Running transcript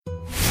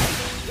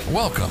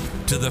Welcome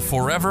to the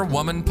Forever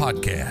Woman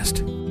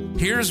Podcast.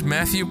 Here's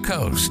Matthew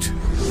Coast.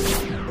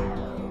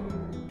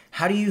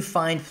 How do you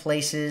find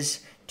places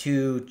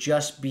to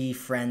just be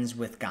friends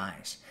with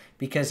guys?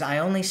 Because I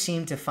only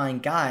seem to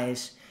find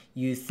guys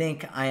you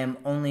think I am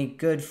only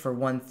good for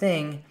one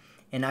thing,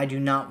 and I do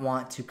not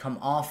want to come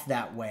off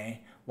that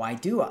way. Why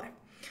do I?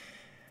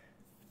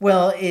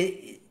 Well,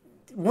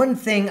 one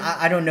thing,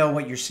 I don't know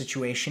what your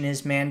situation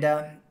is,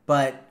 Manda,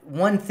 but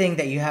one thing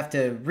that you have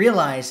to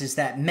realize is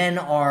that men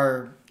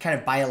are kind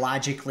of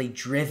biologically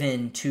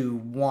driven to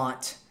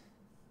want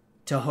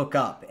to hook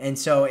up. And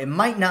so it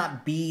might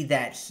not be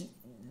that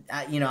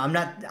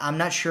I'm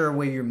not sure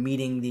where you're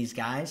meeting these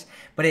guys,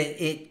 but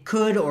it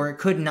could or it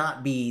could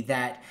not be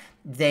that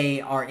they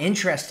are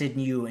interested in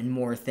you in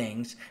more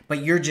things,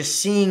 but you're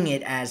just seeing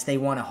it as they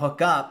want to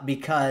hook up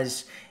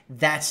because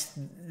that's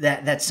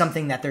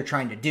something that they're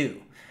trying to do.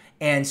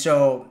 And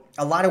so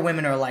a lot of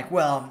women are like,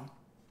 well,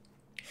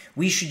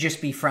 we should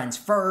just be friends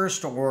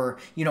first, or,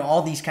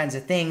 all these kinds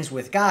of things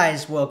with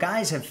guys. Well,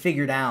 guys have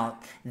figured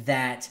out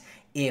that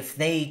if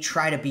they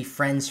try to be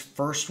friends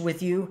first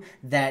with you,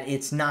 that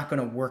it's not going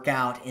to work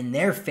out in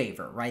their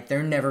favor, right?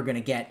 They're never going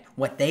to get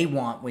what they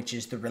want, which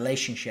is the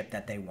relationship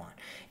that they want.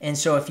 And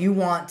so if you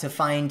want to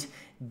find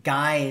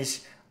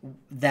guys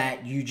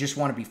that you just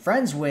want to be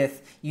friends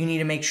with, you need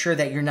to make sure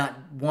that you're not,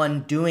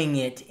 one, doing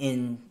it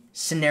in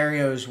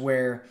scenarios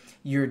where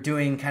you're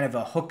doing kind of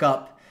a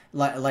hookup,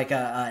 like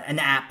an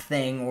app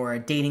thing or a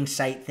dating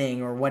site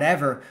thing or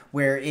whatever,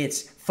 where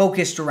it's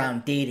focused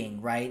around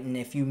dating, right? And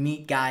if you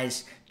meet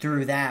guys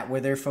through that where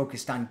they're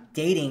focused on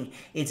dating,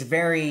 it's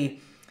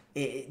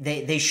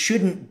they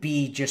shouldn't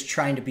be just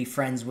trying to be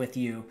friends with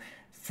you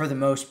for the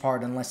most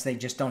part, unless they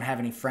just don't have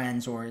any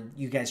friends, or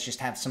you guys just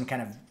have some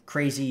kind of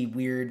crazy,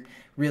 weird,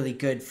 really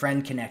good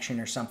friend connection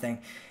or something.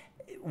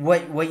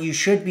 What you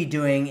should be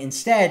doing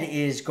instead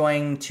is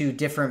going to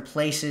different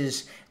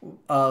places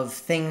of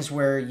things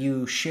where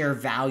you share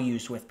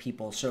values with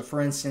people. So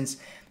for instance,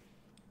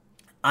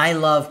 I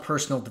love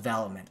personal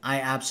development.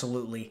 I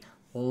absolutely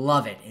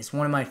love it. It's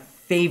one of my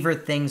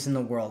favorite things in the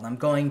world. I'm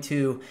going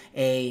to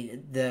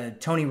the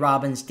Tony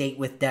Robbins Date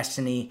with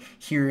Destiny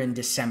here in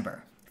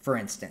December, for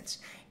instance.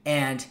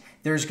 And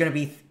there's going to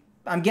be,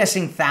 I'm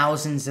guessing,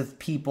 thousands of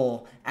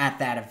people at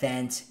that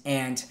event,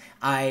 and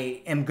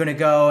I am going to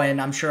go,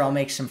 and I'm sure I'll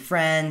make some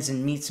friends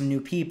and meet some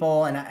new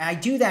people, and I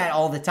do that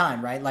all the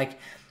time, right? Like,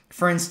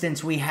 for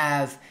instance, we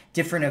have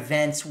different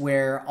events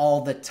where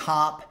all the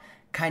top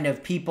kind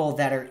of people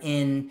that are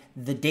in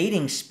the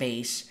dating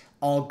space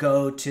all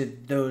go to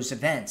those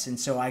events, and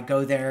so I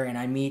go there and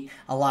I meet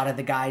a lot of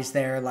the guys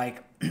there,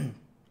 like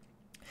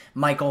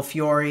Michael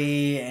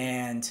Fiore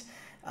and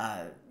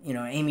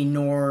Amy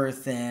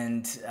North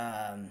and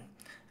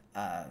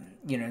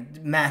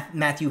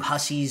Matthew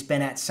Hussey's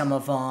been at some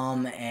of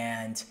them,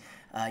 and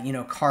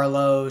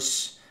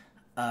Carlos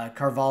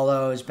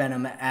Carvalho has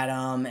been at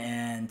them,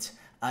 and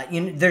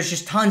there's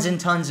just tons and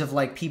tons of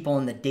like people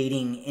in the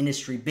dating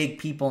industry, big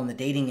people in the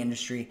dating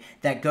industry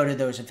that go to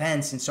those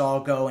events. And so I'll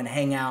go and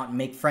hang out and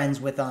make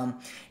friends with them.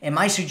 And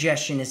my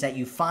suggestion is that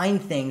you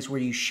find things where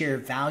you share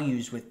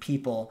values with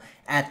people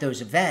at those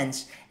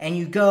events, and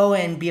you go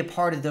and be a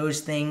part of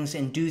those things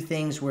and do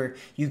things where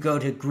you go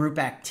to group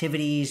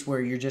activities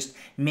where you're just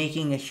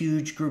making a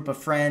huge group of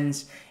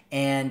friends.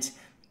 And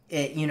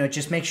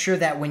just make sure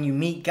that when you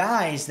meet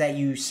guys that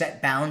you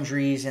set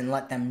boundaries and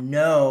let them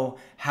know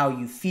how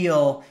you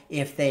feel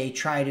if they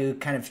try to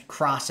kind of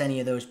cross any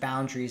of those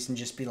boundaries, and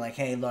just be like,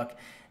 hey, look,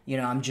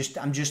 I'm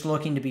just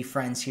looking to be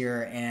friends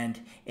here. And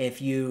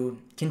if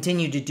you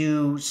continue to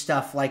do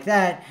stuff like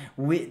that,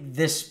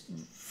 this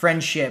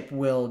friendship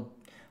will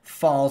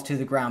fall to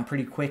the ground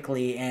pretty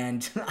quickly,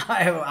 and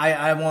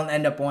I won't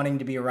end up wanting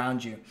to be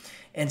around you.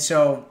 And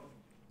so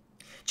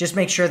just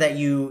make sure that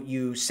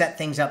you set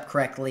things up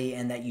correctly,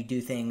 and that you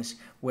do things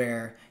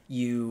where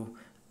you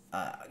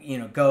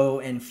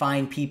go and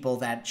find people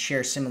that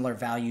share similar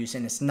values,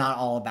 and it's not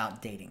all about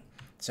dating.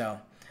 So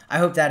I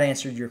hope that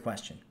answered your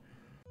question.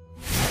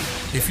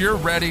 If you're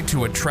ready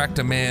to attract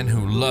a man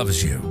who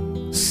loves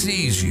you,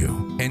 sees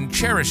you, and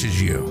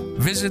cherishes you,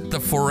 visit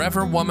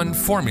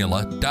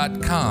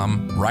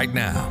theforeverwomanformula.com right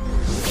now.